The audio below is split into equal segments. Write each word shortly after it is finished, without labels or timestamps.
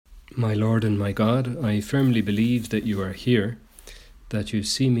My Lord and my God, I firmly believe that you are here, that you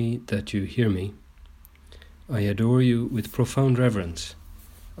see me, that you hear me. I adore you with profound reverence.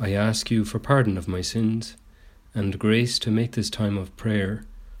 I ask you for pardon of my sins and grace to make this time of prayer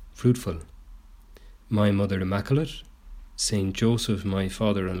fruitful. My Mother Immaculate, Saint Joseph, my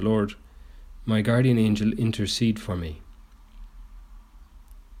Father and Lord, my guardian angel, intercede for me.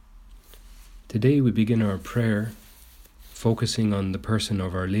 Today we begin our prayer focusing on the person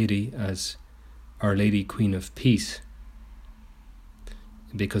of Our Lady as Our Lady Queen of Peace.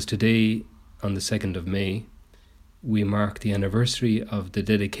 Because today, on the 2nd of May, we mark the anniversary of the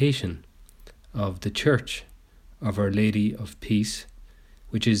dedication of the Church of Our Lady of Peace,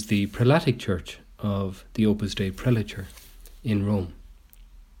 which is the prelatic church of the Opus Dei Prelature in Rome.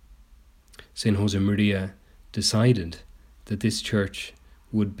 St. Josemaria decided that this church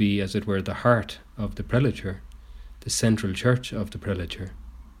would be, as it were, the heart of the prelature, the central church of the prelature.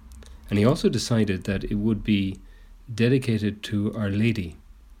 And he also decided that it would be dedicated to Our Lady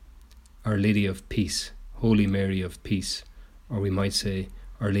of Peace, Holy Mary of Peace, or we might say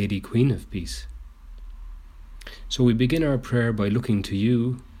Our Lady Queen of Peace. So we begin our prayer by looking to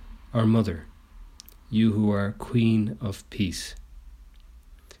you, our Mother, you who are Queen of Peace.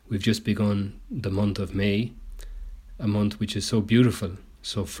 We've just begun the month of May, a month which is so beautiful,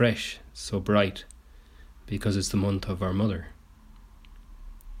 so fresh, so bright, because it's the month of our Mother.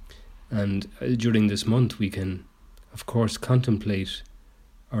 And during this month we can, of course, contemplate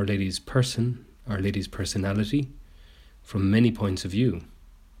Our Lady's person, Our Lady's personality, from many points of view.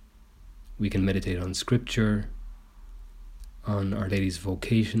 We can meditate on Scripture, on Our Lady's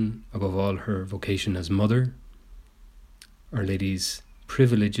vocation, above all her vocation as Mother, Our Lady's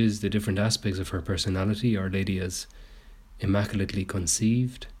privileges, the different aspects of her personality, Our Lady as immaculately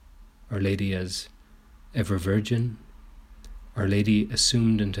conceived, Our Lady as ever virgin, Our Lady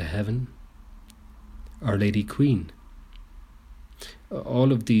assumed into heaven, Our Lady Queen.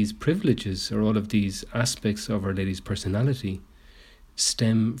 All of these privileges, or all of these aspects of Our Lady's personality,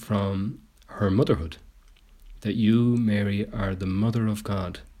 stem from her motherhood, that you, Mary, are the Mother of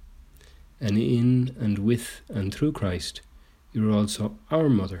God, and in and with and through Christ, you are also our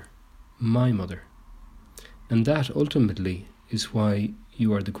Mother, my Mother. And that ultimately is why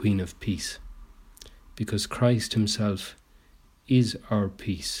you are the Queen of Peace, because Christ himself is our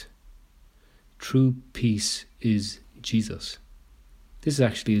peace. True peace is Jesus. This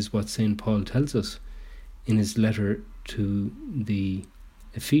actually is what St. Paul tells us in his letter to the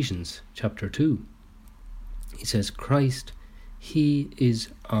Ephesians, chapter 2. He says, Christ, he is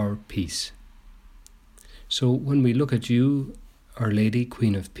our peace. So when we look at you, Our Lady,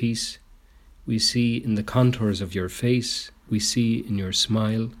 Queen of Peace, we see in the contours of your face, we see in your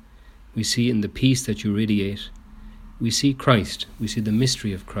smile, we see in the peace that you radiate, we see Christ, we see the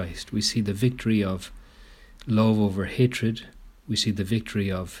mystery of Christ, we see the victory of love over hatred, we see the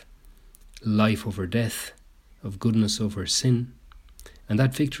victory of life over death, of goodness over sin, and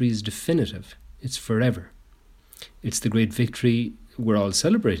that victory is definitive, it's forever. It's the great victory we're all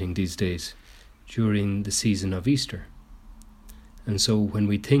celebrating these days during the season of Easter. And so when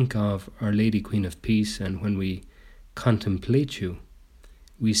we think of Our Lady Queen of Peace and when we contemplate you,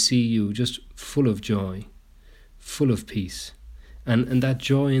 we see you just full of joy, full of peace. And that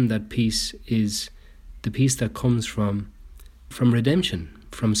joy and that peace is the peace that comes from redemption,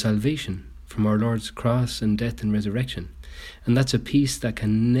 from salvation, from our Lord's cross and death and resurrection. And that's a peace that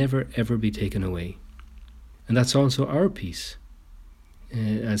can never ever be taken away. And that's also our peace.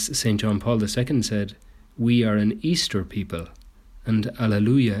 As St. John Paul II said, we are an Easter people, and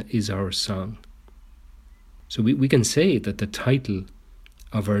Alleluia is our song. So we can say that the title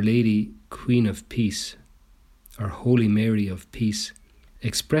of Our Lady Queen of Peace, our Holy Mary of Peace,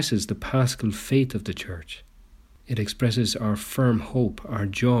 expresses the paschal faith of the Church. It expresses our firm hope, our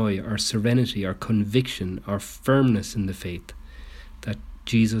joy, our serenity, our conviction, our firmness in the faith that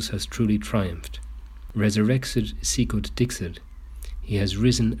Jesus has truly triumphed. Resurrexit sicut dixit. He has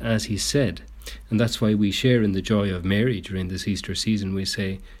risen as he said. And that's why we share in the joy of Mary during this Easter season. We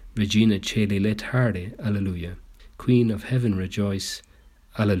say, Regina Caeli laetare, Alleluia. Queen of Heaven, rejoice,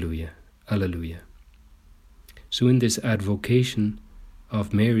 Alleluia, Alleluia. So in this advocation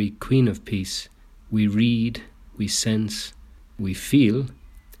of Mary, Queen of Peace, we read, we sense, we feel,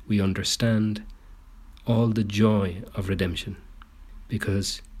 we understand all the joy of redemption,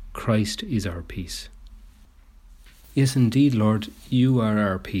 because Christ is our peace. Yes, indeed, Lord, you are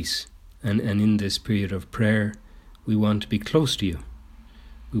our peace. And in this period of prayer, we want to be close to you.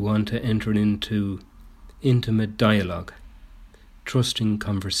 We want to enter into intimate dialogue, trusting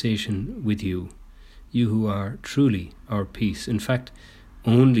conversation with you, you who are truly our peace. In fact,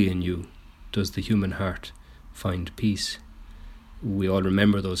 Only in you does the human heart find peace. We all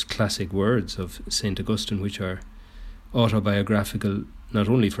remember those classic words of St. Augustine, which are autobiographical not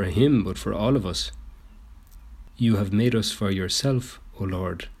only for him but for all of us. You have made us for yourself, O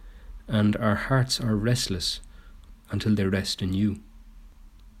Lord, and our hearts are restless until they rest in you.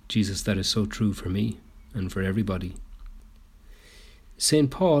 Jesus, that is so true for me and for everybody.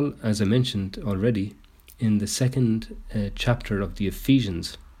 St. Paul, as I mentioned already, in the second chapter of the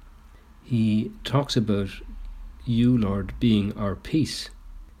Ephesians, he talks about you, Lord, being our peace.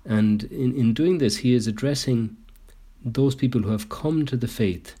 And in doing this, he is addressing those people who have come to the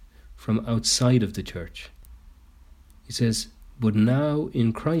faith from outside of the church. He says, "But now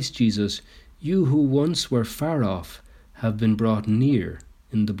in Christ Jesus, you who once were far off have been brought near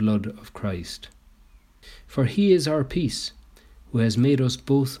in the blood of Christ. For he is our peace, who has made us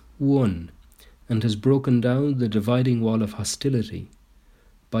both one, and has broken down the dividing wall of hostility,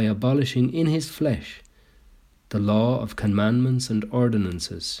 by abolishing in his flesh the law of commandments and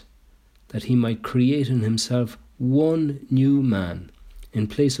ordinances, that he might create in himself one new man in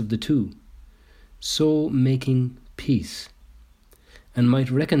place of the two, so making peace, and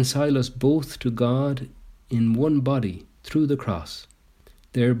might reconcile us both to God in one body through the cross,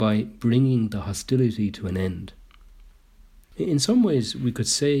 thereby bringing the hostility to an end." In some ways, we could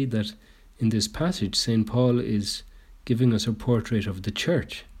say that in this passage, St. Paul is giving us a portrait of the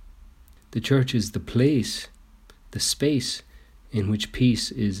church. The church is the place, the space in which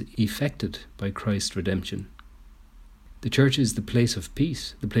peace is effected by Christ's redemption. The church is the place of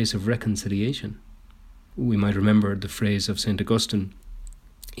peace, the place of reconciliation. We might remember the phrase of St. Augustine.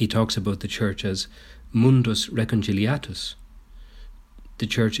 He talks about the church as mundus reconciliatus. The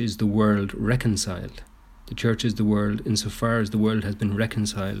church is the world reconciled. The church is the world insofar as the world has been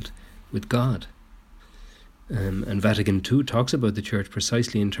reconciled with God. And Vatican II talks about the church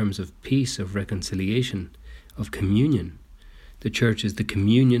precisely in terms of peace, of reconciliation, of communion. The church is the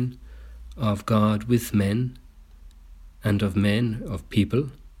communion of God with men, and of men, of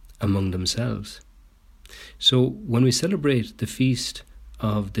people, among themselves. So when we celebrate the feast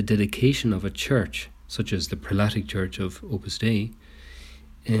of the dedication of a church, such as the Prelatic Church of Opus Dei,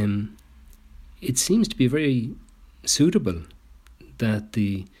 it seems to be very suitable that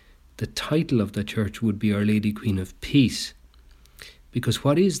the title of the church would be Our Lady Queen of Peace. Because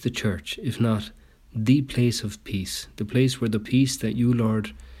what is the church, if not the place of peace, the place where the peace that you,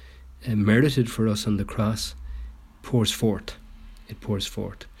 Lord, merited for us on the cross pours forth. It pours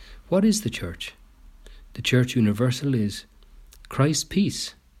forth. What is the church? The church universal is Christ's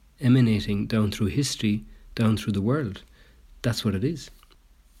peace emanating down through history, down through the world. That's what it is.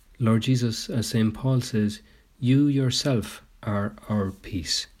 Lord Jesus, as St. Paul says, you yourself are our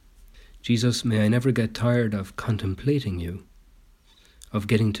peace. Jesus, may I never get tired of contemplating you, of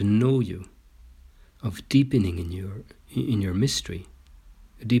getting to know you, of deepening in your mystery,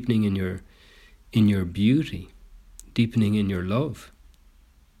 deepening in your beauty, deepening in your love.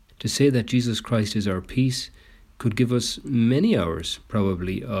 To say that Jesus Christ is our peace could give us many hours,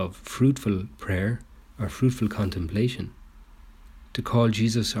 probably, of fruitful prayer or fruitful contemplation. To call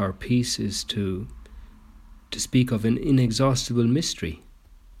Jesus our peace is to speak of an inexhaustible mystery,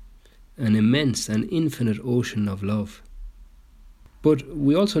 an immense and infinite ocean of love. But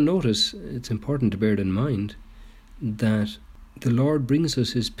we also notice, it's important to bear it in mind, that the Lord brings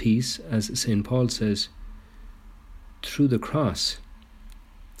us his peace, as St. Paul says, through the cross.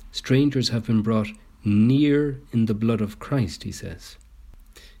 Strangers have been brought near in the blood of Christ, he says.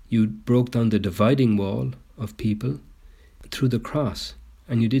 You broke down the dividing wall of people through the cross,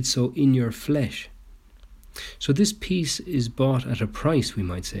 and you did so in your flesh. So this peace is bought at a price, we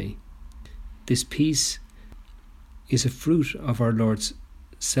might say. This peace is a fruit of our Lord's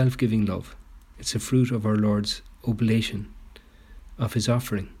self-giving love. It's a fruit of our Lord's oblation, of his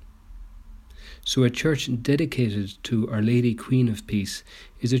offering. So a church dedicated to Our Lady Queen of Peace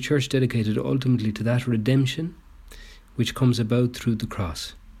is a church dedicated ultimately to that redemption which comes about through the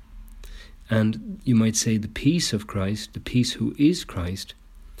cross. And you might say the peace of Christ, the peace who is Christ,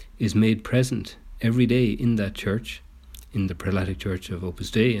 is made present every day in that church, in the Prelatic Church of Opus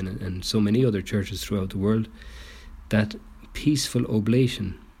Dei and so many other churches throughout the world. That peaceful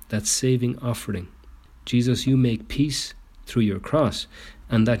oblation, that saving offering. Jesus, you make peace through your cross,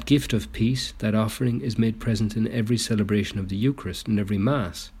 and that gift of peace, that offering, is made present in every celebration of the Eucharist, in every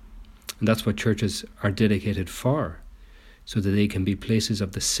Mass. And that's what churches are dedicated for, so that they can be places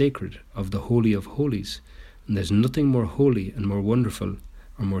of the sacred, of the Holy of Holies. And there's nothing more holy and more wonderful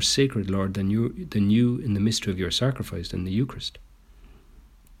or more sacred, Lord, than you in the mystery of your sacrifice, in the Eucharist.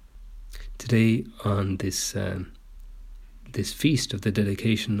 Today, on this this feast of the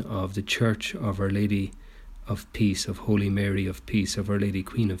dedication of the Church of Our Lady of Peace, of Holy Mary of Peace, of Our Lady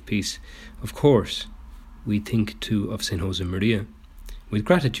Queen of Peace, of course, we think too of St. Josemaria with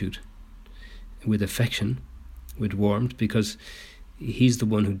gratitude, with affection, with warmth, because he's the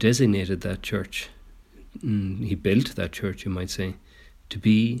one who designated that church. He built that church, you might say, to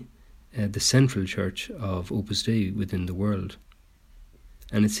be the central church of Opus Dei within the world.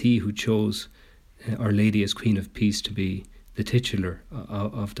 And it's he who chose Our Lady as Queen of Peace to be the titular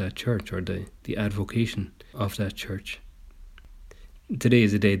of that church, or the advocation of that church. Today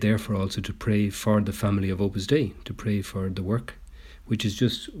is a day, therefore, also to pray for the family of Opus Dei, to pray for the work, which is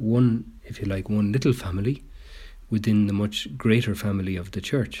just one, if you like, one little family within the much greater family of the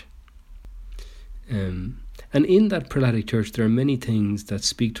church. And in that prelatic church, there are many things that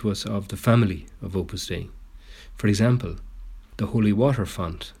speak to us of the family of Opus Dei. For example, the holy water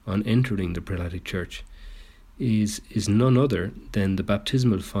font on entering the prelatic church is none other than the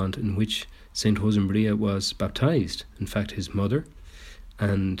baptismal font in which St. Josemaria was baptized. In fact, his mother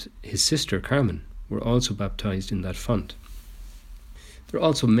and his sister Carmen were also baptized in that font. There are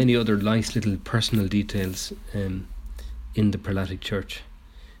also many other nice little personal details in the prelatic church.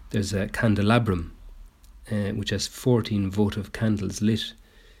 There's a candelabrum which has 14 votive candles lit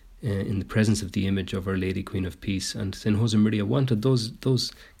in the presence of the image of Our Lady Queen of Peace, and St. Josemaria wanted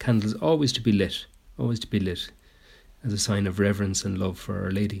those candles always to be lit as a sign of reverence and love for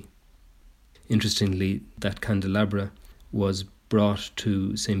Our Lady. Interestingly, that candelabra was brought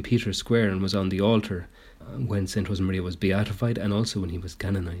to St. Peter's Square and was on the altar when St. Josemaria was beatified, and also when he was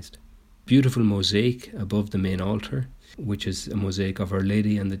canonized. Beautiful mosaic above the main altar, which is a mosaic of Our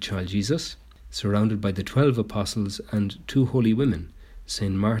Lady and the Child Jesus, surrounded by the 12 apostles and 2 holy women,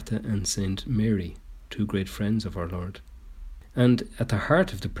 St. Martha and St. Mary, 2 great friends of our Lord. And at the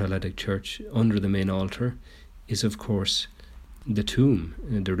heart of the prelatic church, under the main altar, is of course the tomb,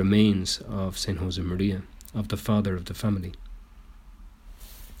 the remains of St. Josemaria, of the father of the family.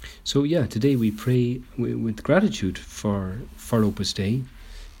 So today we pray with gratitude for Opus Dei,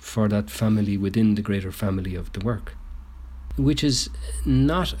 for that family within the greater family of the work, which is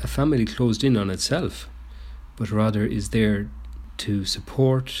not a family closed in on itself, but rather is there to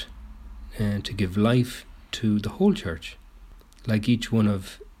support and to give life to the whole church, like each one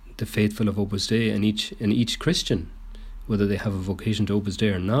of the faithful of Opus Dei and each Christian, whether they have a vocation to Opus Dei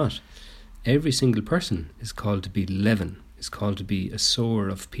or not. Every single person is called to be leaven, is called to be a sower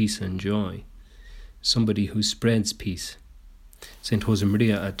of peace and joy, somebody who spreads peace. St.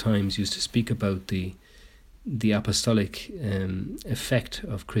 Josemaria at times used to speak about the apostolic effect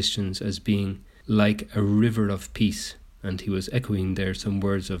of Christians as being like a river of peace, and he was echoing there some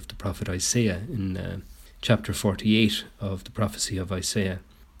words of the prophet Isaiah in chapter 48 of the prophecy of Isaiah.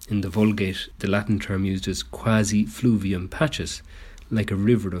 In the Vulgate, the Latin term used is quasi fluvium pacis, like a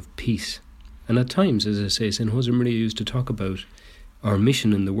river of peace. And at times, as I say, St. Josemaria used to talk about our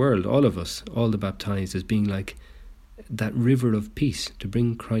mission in the world, all of us, all the baptized, as being like that river of peace, to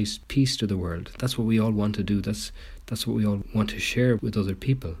bring Christ's peace to the world. That's what we all want to do. That's what we all want to share with other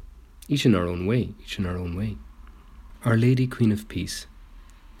people, each in our own way. Our Lady Queen of Peace.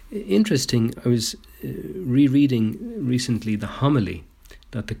 Interesting, I was rereading recently the homily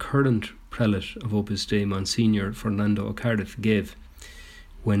that the current prelate of Opus Dei, Monsignor Fernando Ocardiff, gave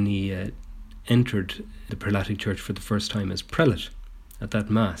when he entered the prelatic church for the first time as prelate at that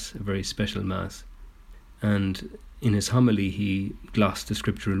Mass, a very special Mass. And in his homily he glossed the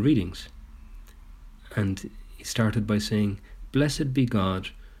scriptural readings. And he started by saying, "Blessed be God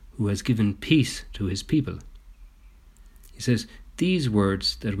who has given peace to his people." He says, these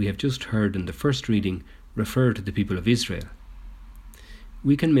words that we have just heard in the first reading refer to the people of Israel.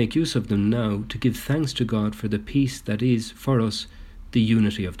 We can make use of them now to give thanks to God for the peace that is, for us, the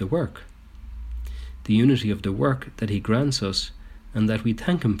unity of the work. The unity of the work that he grants us and that we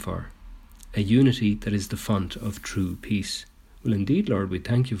thank him for. A unity that is the font of true peace. Well, indeed, Lord, we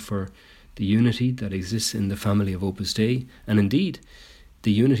thank you for the unity that exists in the family of Opus Dei, and indeed,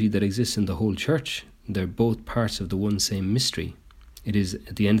 the unity that exists in the whole church. They're both parts of the one same mystery. It is,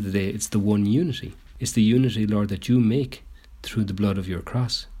 at the end of the day, it's the one unity. It's the unity, Lord, that you make through the blood of your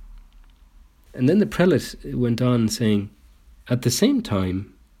cross. And then the prelate went on saying, at the same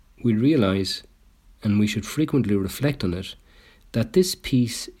time, we realise, and we should frequently reflect on it, that this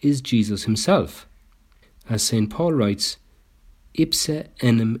peace is Jesus himself. As St. Paul writes, ipse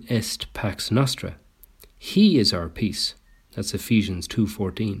enim est pax nostra. He is our peace. That's Ephesians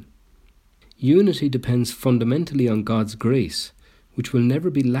 2:14. Unity depends fundamentally on God's grace, which will never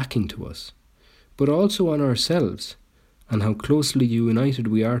be lacking to us, but also on ourselves, and how closely united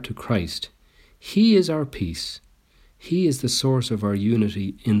we are to Christ. He is our peace. He is the source of our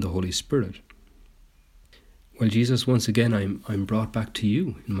unity in the Holy Spirit. Well, Jesus, once again, I'm brought back to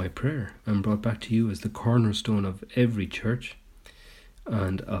you in my prayer. I'm brought back to you as the cornerstone of every church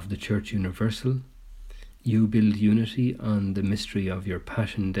and of the Church Universal. You build unity on the mystery of your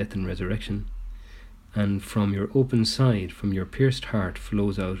passion, death and resurrection. And from your open side, from your pierced heart,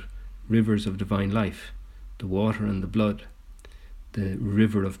 flows out rivers of divine life, the water and the blood, the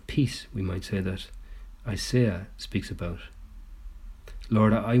river of peace, we might say, that Isaiah speaks about.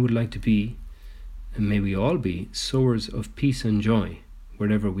 Lord, I would like to be, and may we all be, sowers of peace and joy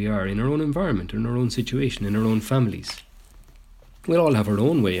wherever we are, in our own environment, in our own situation, in our own families. We'll all have our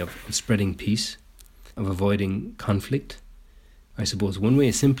own way of spreading peace, of avoiding conflict. I suppose one way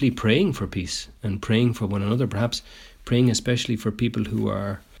is simply praying for peace and praying for one another, perhaps praying especially for people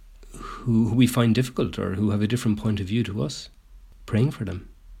who we find difficult or who have a different point of view to us, praying for them,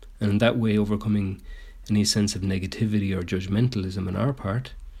 and in that way overcoming any sense of negativity or judgmentalism on our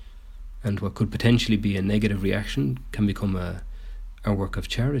part. And what could potentially be a negative reaction can become a work of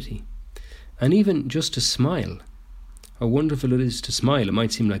charity. And even just to smile, how wonderful it is to smile. It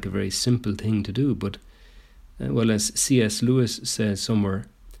might seem like a very simple thing to do, but as C.S. Lewis says somewhere,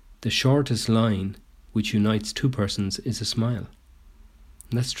 the shortest line which unites two persons is a smile.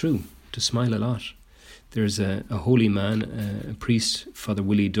 And that's true, to smile a lot. There's a holy man, a priest, Father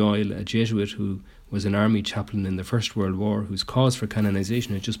Willie Doyle, a Jesuit who was an army chaplain in the First World War, whose cause for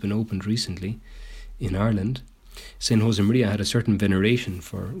canonization had just been opened recently in Ireland. St. Josemaria had a certain veneration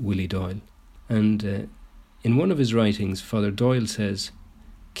for Willie Doyle. And in one of his writings, Father Doyle says,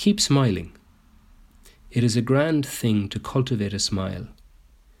 "Keep smiling. It is a grand thing to cultivate a smile.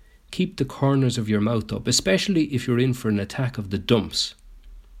 Keep the corners of your mouth up, especially if you're in for an attack of the dumps.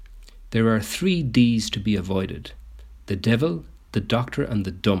 There are 3 Ds to be avoided: the devil, the doctor, and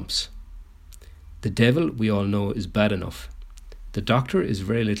the dumps. The devil, we all know, is bad enough. The doctor is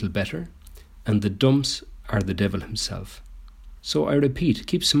very little better, and the dumps are the devil himself. So I repeat,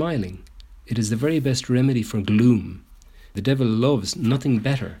 keep smiling. It is the very best remedy for gloom. The devil loves nothing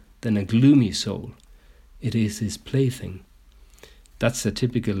better than a gloomy soul. It is his plaything." That's a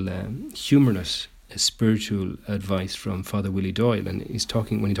typical humorous spiritual advice from Father Willie Doyle, and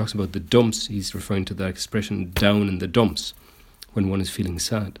when he talks about the dumps, he's referring to that expression, down in the dumps, when one is feeling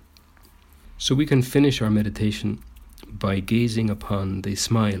sad. So we can finish our meditation by gazing upon the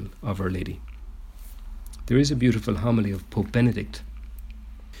smile of Our Lady. There is a beautiful homily of Pope Benedict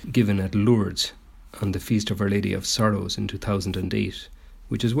given at Lourdes on the Feast of Our Lady of Sorrows in 2008,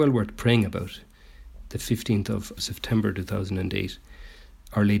 which is well worth praying about. The 15th of September 2008,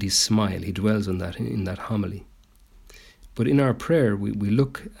 Our Lady's smile, he dwells on that in that homily. But in our prayer, we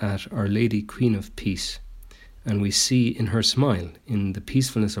look at Our Lady, Queen of Peace, and we see in her smile, in the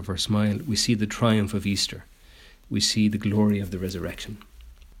peacefulness of her smile, we see the triumph of Easter. We see the glory of the resurrection.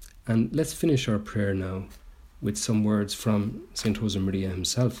 And let's finish our prayer now with some words from St. Josemaria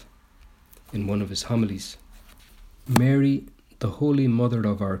himself in one of his homilies. "Mary, the Holy Mother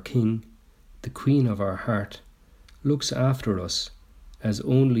of our King, the Queen of our heart, looks after us as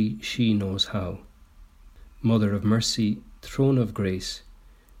only she knows how. Mother of mercy, throne of grace,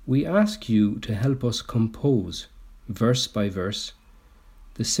 we ask you to help us compose, verse by verse,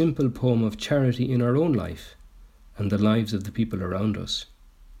 the simple poem of charity in our own life and the lives of the people around us.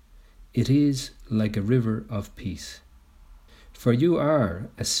 It is like a river of peace. For you are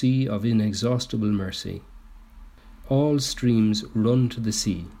a sea of inexhaustible mercy. All streams run to the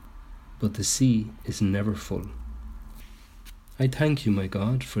sea, but the sea is never full. I thank you, my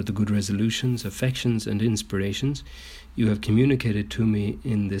God, for the good resolutions, affections, and inspirations you have communicated to me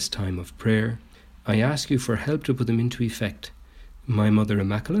in this time of prayer. I ask you for help to put them into effect. My Mother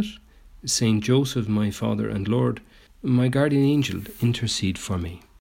Immaculate, Saint Joseph, my Father and Lord, my guardian angel, intercede for me.